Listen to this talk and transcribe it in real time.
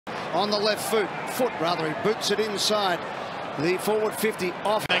on the left foot. He boots it inside. The forward 50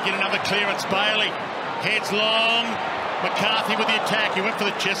 off. They get another clearance. Bailey heads long. McCarthy with the attack. He went for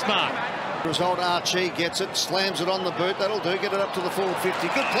the chest mark. Result, Archie gets it, slams it on the boot. That'll do. Get it up to the forward 50.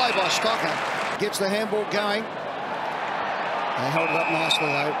 Good play by Stocker. Gets the handball going. They held it up nicely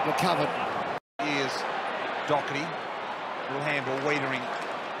though. Recovered. Here's Doherty. Little handball. Wiedering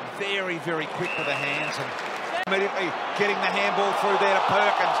very, very quick with the hands and immediately getting the handball through there to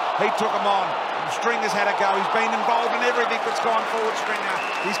Perkins. He took him on. Stringer's had a go. He's been involved in everything that's gone forward, Stringer.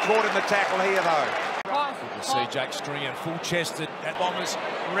 He's caught in the tackle here though. You can see Jake Stringer full-chested at Bombers.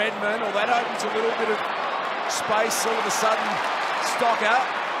 Redmond, that opens a little bit of space. All of a sudden, Stocker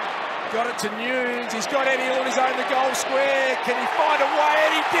got it to Nunes. He's got Eddie on his own, the goal square. Can he find a way?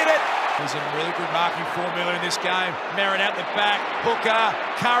 And he did it. He's in really good marking formula in this game. Merritt out the back. Hooker,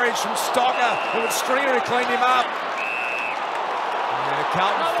 courage from Stocker. It was Stringer who cleaned him up. And a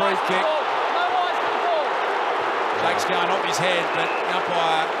Carlton free kick. Jake's going off his head, but the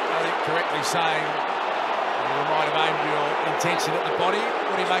umpire, I think, correctly saying you might have aimed your intention at the body.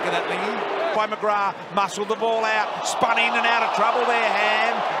 What do you make of that, Lingy? By McGrath, muscled the ball out, spun in and out of trouble there,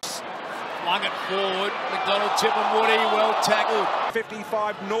 Ham. Flung it forward. McDonald, Tippin, Woody, well tackled.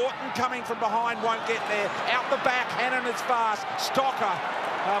 55, Norton coming from behind, won't get there. Out the back, Hannon is fast. Stocker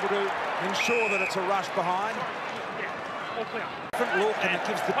able to ensure that it's a rush behind. Different look, and it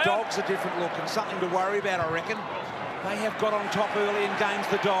gives the Dogs a different look and something to worry about, I reckon. They have got on top early in games,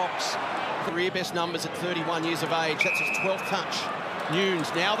 the Dogs. Career best numbers at 31 years of age. That's his 12th touch.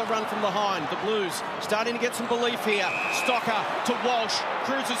 Nunes, now the run from behind. The Blues starting to get some belief here. Stocker to Walsh,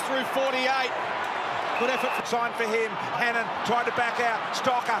 cruises through 48. Good effort. Sign for him. Hannon tried to back out.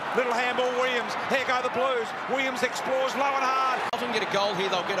 Stocker, little handball, Williams. Here go the Blues. Williams explores low and hard. Carlton get a goal here,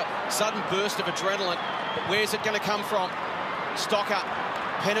 they'll get a sudden burst of adrenaline. But where's it going to come from? Stocker,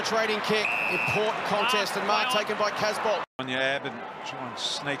 penetrating kick, important contest, and mark taken by Casbolt. On your ab and try and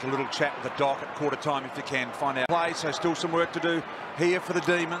sneak a little chat with the Doc at quarter time if you can. Find out play, so still some work to do here for the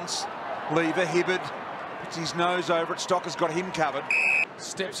Demons. Lever, Hibbard puts his nose over it. Stocker's got him covered.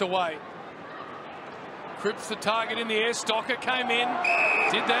 Steps away. Cripps the target in the air. Stocker came in.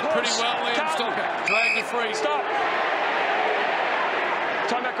 Did that pretty well, Liam Stocker. Dragged the free. Stop.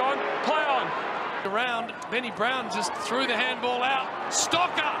 Time back on. Play on. Around. Benny Brown just threw the handball out.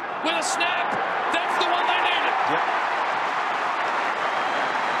 Stocker with a snap. That's the one they needed. Yep.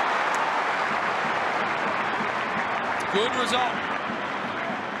 Good result.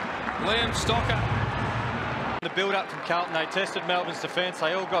 Liam Stocker. The build-up from Carlton, they tested Melbourne's defence.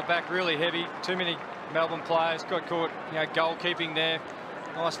 They all got back really heavy. Too many Melbourne players got caught, goal-keeping there.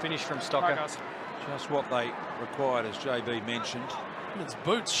 Nice finish from Stocker. Just what they required, as JB mentioned. And its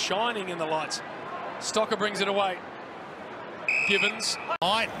boots shining in the lights. Stocker brings it away. Gibbons.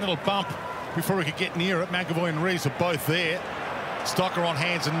 Little bump before he could get near it. McAvoy and Reeves are both there. Stocker on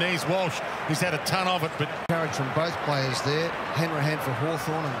hands and knees. Walsh, he's had a ton of it, but Courage from both players there. Hanrahan for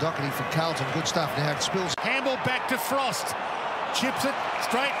Hawthorn and Doherty for Carlton. Good stuff. Now it spills. handball back to Frost. Chips it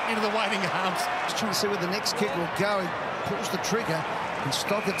straight into the waiting arms. Just trying to see where the next kick will go. He pulls the trigger and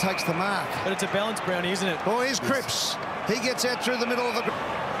Stocker takes the mark. But it's a balance, Brownie, isn't it? Oh, here's Cripps. He gets out through the middle of the...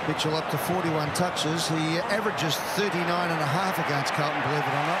 Mitchell up to 41 touches. He averages 39.5 against Carlton, believe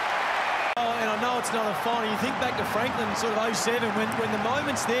it or not. Oh, and I know it's not a final. You think back to Franklin, sort of 07, when the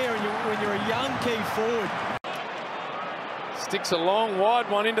moment's there and when you're a young key forward. Sticks a long, wide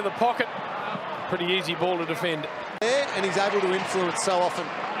one into the pocket. Pretty easy ball to defend. There, and he's able to influence so often.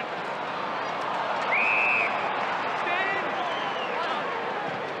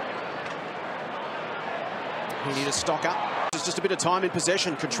 He needs a Stocker. There's just a bit of time in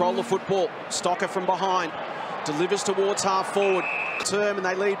possession. Control the football. Stocker from behind. Delivers towards half forward. Term, and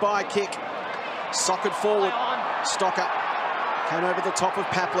they lead by a kick. Socket forward. Stocker came over the top of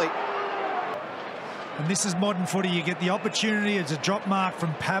Papley. And this is modern footy. You get the opportunity. It's a drop mark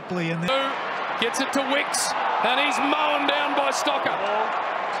from Papley. And then gets it to Wicks. And he's mown down by Stocker.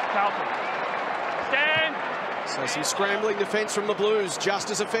 Carlton. Stand. So some scrambling defence from the Blues. Just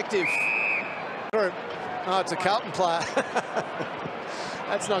as effective. Oh, it's a Carlton player.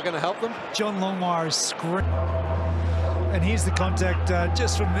 That's not going to help them. John Longmire is screaming. And here's the contact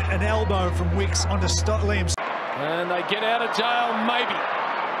just from an elbow from Wicks onto Liam. And they get out of jail, maybe.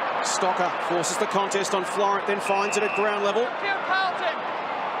 Stocker forces the contest on Florent, then finds it at ground level.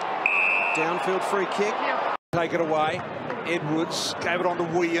 Downfield free kick. Take it away. Edwards gave it on to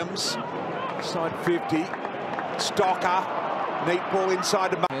Williams. Side 50. Stocker. Neat ball inside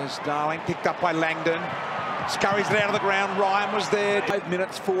the... There's Darling, picked up by Langdon. Scurries it out of the ground. Ryan was there. 8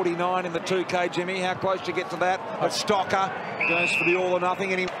 minutes 49 in the 2K, Jimmy. How close do you get to that? But Stocker goes for the all or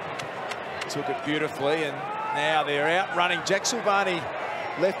nothing. And he... Took it beautifully, and now they're out running. Jack Silvani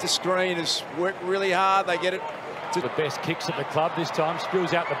left the screen, has worked really hard. They get it to the best kicks at the club this time.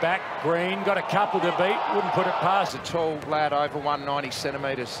 Spills out the back. Green got a couple to beat. Wouldn't put it past. A tall lad over 190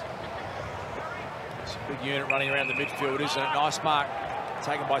 centimetres. It's a big unit running around the midfield, isn't it? Nice mark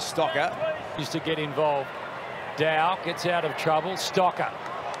taken by Stocker. Used to get involved. Dow gets out of trouble. Stocker.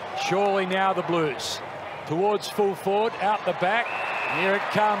 Surely now the Blues. Towards full forward, out the back. Here it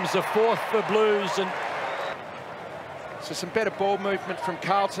comes, the fourth for Blues. And so some better ball movement from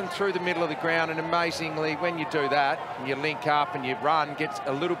Carlton through the middle of the ground, and amazingly, when you do that, and you link up and you run, get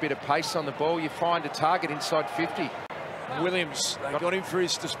a little bit of pace on the ball, you find a target inside 50. Williams, they got him for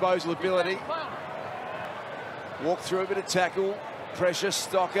his disposal ability. Walk through a bit of tackle, pressure,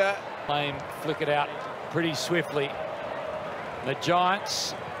 Stocker. Lane flick it out pretty swiftly. The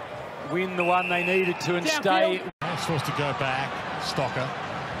Giants win the one they needed to and stay. Forced to go back, Stocker.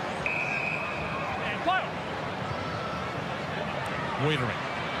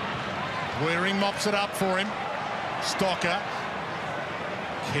 Wiedering mops it up for him. Stocker.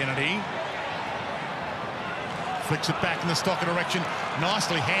 Kennedy. Flicks it back in the Stocker direction.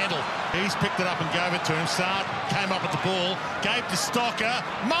 Nicely handled. He's picked it up and gave it to him. Sard came up with the ball. Gave to Stocker.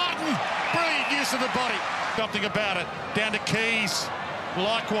 Martin! Brilliant use of the body. Nothing about it. Down to Keys.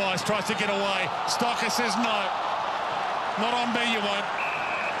 Likewise, tries to get away. Stocker says no. Not on me, you won't.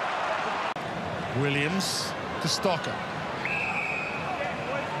 Williams to Stocker.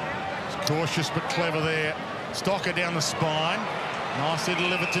 It's cautious but clever there. Stocker down the spine. Nicely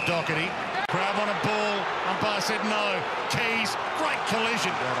delivered to Doherty. Grab on a ball. Umpire said no. Keys, great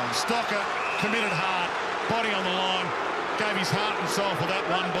collision. Stocker committed hard. Body on the line. Gave his heart and soul for that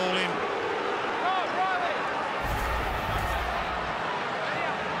one ball in.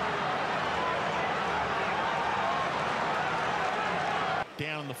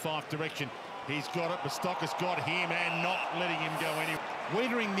 Down in the Fife direction. He's got it, but Stocker's got him and not letting him go anywhere.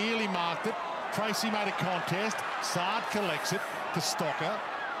 Wiedering nearly marked it. Tracy made a contest. Sard collects it to Stocker.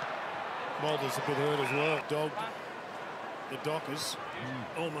 Mulder's a bit hurt as well. Dogged the Dockers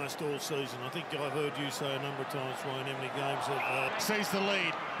almost all season. I think I've heard you say a number of times, Wayne, how many games have... Sees the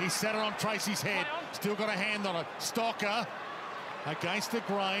lead. He set it on Tracy's head. Still got a hand on it. Stocker against the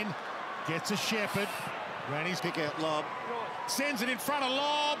grain. Gets a shepherd. Ran his pick out lob. Sends it in front of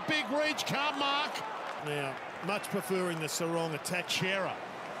lob. Big reach. Can't mark. Now, much preferring the Sarong attack. Shearer.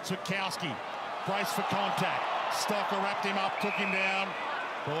 Sukowski. Brace for contact. Stocker wrapped him up. Took him down.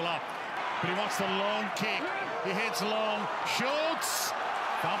 Ball up. But he wants the long kick. He heads long. Schultz.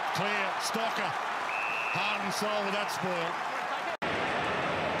 Bump clear. Stocker. Heart and soul with that spoil.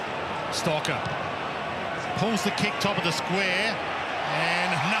 Stocker. Pulls the kick top of the square. And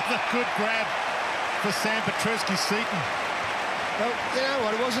another good grab for Sam Petrevski-Seton. Well, you know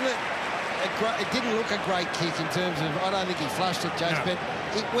what, wasn't it? It didn't look a great kick in terms of, I don't think he flushed it, James, but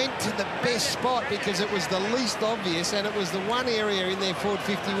it went to the best spot because it was the least obvious, and it was the one area in their forward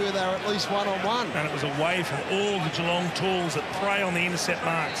 50 where they were at least one-on-one. And it was away from all the Geelong tools that prey on the intercept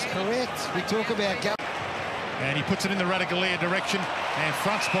marks. Correct. We talk about... And he puts it in the Radaglia direction, and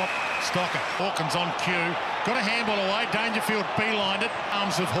front spot, Stocker. Hawkins on cue. Got a handball away. Dangerfield beelined it.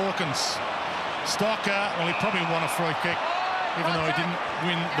 Arms of Hawkins. Stocker, well, he probably won a free kick, even though he didn't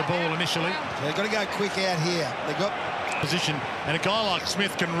win the ball initially. So they've got to go quick out here. They've got position, and a guy like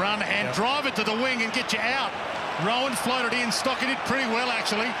Smith can run and drive it to the wing and get you out. Rowan floated in. Stocker did pretty well,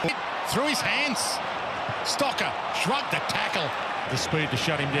 actually. Through his hands. Stocker shrugged the tackle. The speed to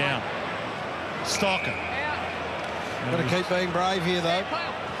shut him down. Stocker. Got to keep being brave here, though.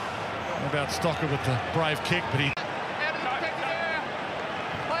 What about Stocker with the brave kick, but he...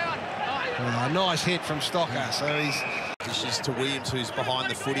 Nice hit from Stocker, so he's... This is to Williams, who's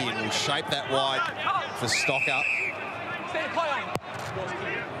behind the footy, and will shape that wide for Stocker.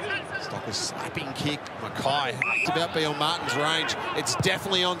 Stocker's slapping kick. Mackay, it's about to be on Martin's range. It's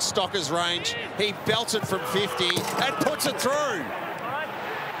definitely on Stocker's range. He belts it from 50 and puts it through.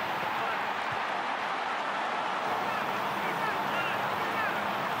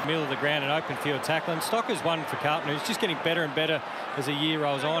 Middle of the ground and open field tackling. Stocker's one for Carlton, who's just getting better and better as the year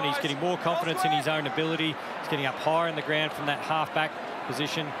rolls on. He's getting more confidence in his own ability. He's getting up higher in the ground from that half-back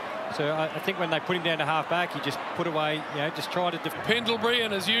position. So I think when they put him down to half-back, he just put away, you know, just try to... Pendlebury,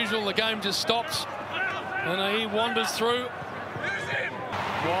 and as usual, the game just stops. And he wanders through.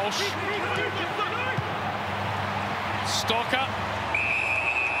 Walsh. Stocker.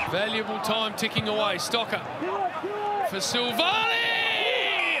 Valuable time ticking away. Stocker for Silvani.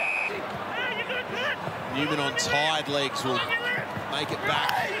 Newman on tired legs will make it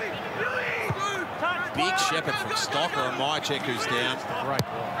back. Big shepherd from Stocker and Mychek, who's down. Great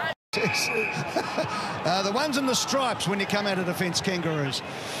ball. The ones in the stripes when you come out of defence, Kangaroos.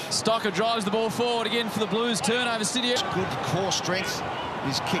 Stocker drives the ball forward again for the Blues. Turnover City. Good core strength.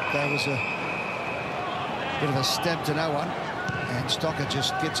 His kick, though, was a bit of a stab to no one. And Stocker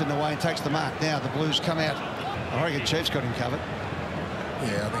just gets in the way and takes the mark. Now the Blues come out. I reckon Chiefs got him covered.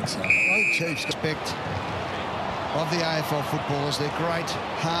 Yeah, I think so. I think Chiefs respect of the AFL footballers. They're great,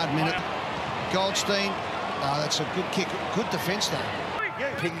 hard minute. Goldstein, that's a good kick. Good defence, though.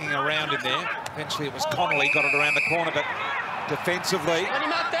 Pinging around in there. Eventually it was Connolly, got it around the corner, but defensively,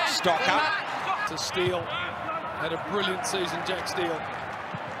 Stocker. To Steele. Had a brilliant season, Jack Steele.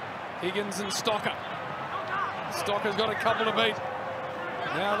 Higgins and Stocker. Stocker's got a couple to beat.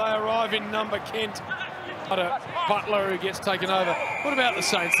 Now they arrive in number Kent. Butler who gets taken over. What about the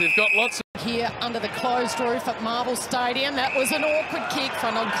Saints? They've got lots of... Here under the closed roof at Marvel Stadium. That was an awkward kick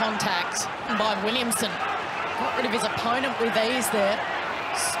for non-contact by Williamson. Got rid of his opponent with ease there.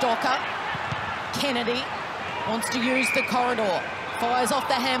 Stocker. Kennedy wants to use the corridor. Fires off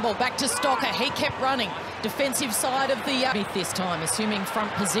the handball. Back to Stocker. He kept running. Defensive side of the... this time, assuming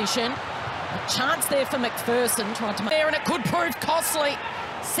front position. A chance there for McPherson. Trying to... there, and it could prove costly.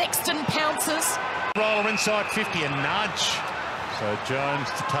 Sexton pounces. Roller inside 50, a nudge. So Jones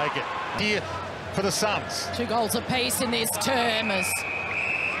to take it here for the Suns. 2 goals apiece in this term as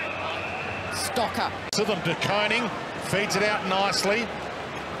Stocker. To them, De Koning feeds it out nicely.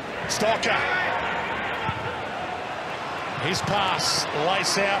 Stocker. His pass,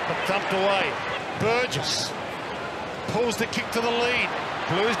 lace out but thumped away. Burgess pulls the kick to the lead.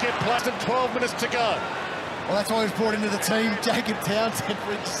 Blues get plasted, 12 minutes to go. Well, that's why he's brought into the team, Jacob Townsend,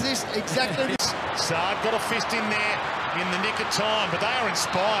 for exactly this. Saad got a fist in there in the nick of time, but they are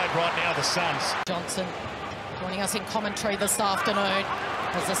inspired right now, the Suns. Johnson joining us in commentary this afternoon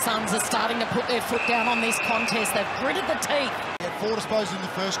as the Suns are starting to put their foot down on this contest. They've gritted the teeth. He had 4 disposals in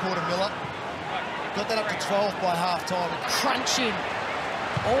the first quarter, Miller. Got that up to 12 by half-time. Crunching.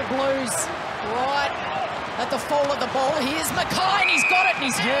 All Blues right at the fall of the ball. Here's Mackay, and he's got it, and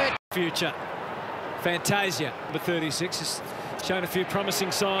he's hurt. Future. Fantasia, number 36, has shown a few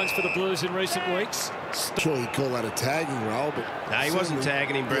promising signs for the Blues in recent weeks. Sure, you call that a tagging role, but... No, he wasn't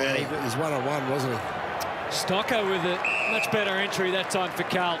tagging him, Brownie. Yeah, he's one-on-one, wasn't he? Stocker with a much better entry that time for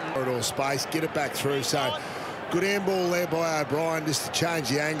Carlton. Corridor space, get it back through, so good handball there by O'Brien just to change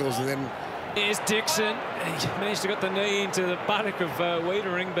the angles, and then... Here's Dixon. He managed to get the knee into the buttock of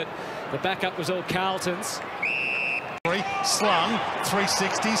Wiedering, but the backup was all Carlton's. Slung,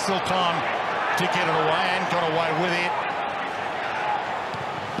 360, still time to get it away, and got away with it.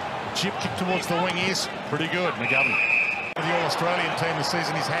 Chip kick towards the wing is pretty good. McGovern. The All-Australian team this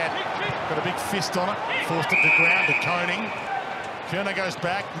season he's had. Got a big fist on it. Forced it to ground to Koning. Kerner goes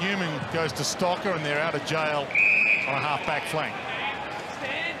back. Newman goes to Stocker, and they're out of jail on a half-back flank.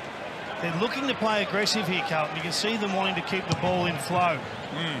 They're looking to play aggressive here, Carlton. You can see them wanting to keep the ball in flow.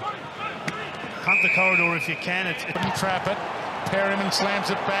 Hunt the corridor if you can. Couldn't trap it. Perryman slams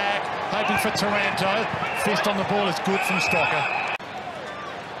it back, hoping for Taranto. Fist on the ball is good from Stocker.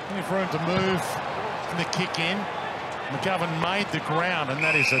 Plenty of room to move from the kick in. McGovern made the ground, and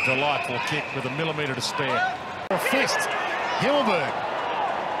that is a delightful kick with a millimetre to spare. A fist. Himmelberg.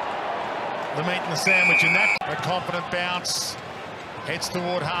 The meat and the sandwich in that. A confident bounce. Heads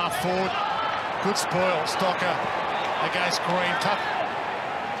toward half forward. Good spoil. Stocker against Green. Tough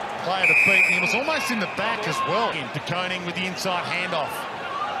player to beat. He was almost in the back as well. De Koning with the inside handoff.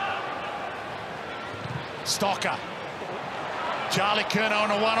 Stocker. Charlie Kerno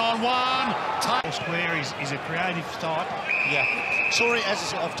on a one-on-one. Square is a creative type. Yeah. Saw him,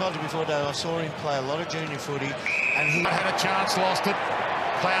 as I've told you before, Dave, I saw him play a lot of junior footy. And he had a chance, lost it.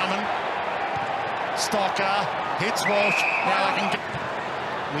 Plowman. Stocker. Hits Walsh. Now they can get...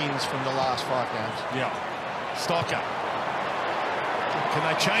 wins from the last 5 games. Yeah. Stocker. Can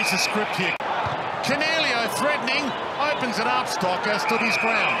they change the script here? Canelio threatening. Opens it up. Stocker stood his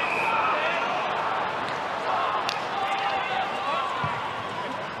ground.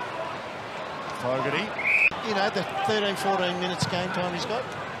 Fogarty. You know, the 13, 14 minutes game time he's got.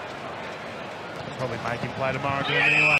 Probably make him play tomorrow, do it anyway.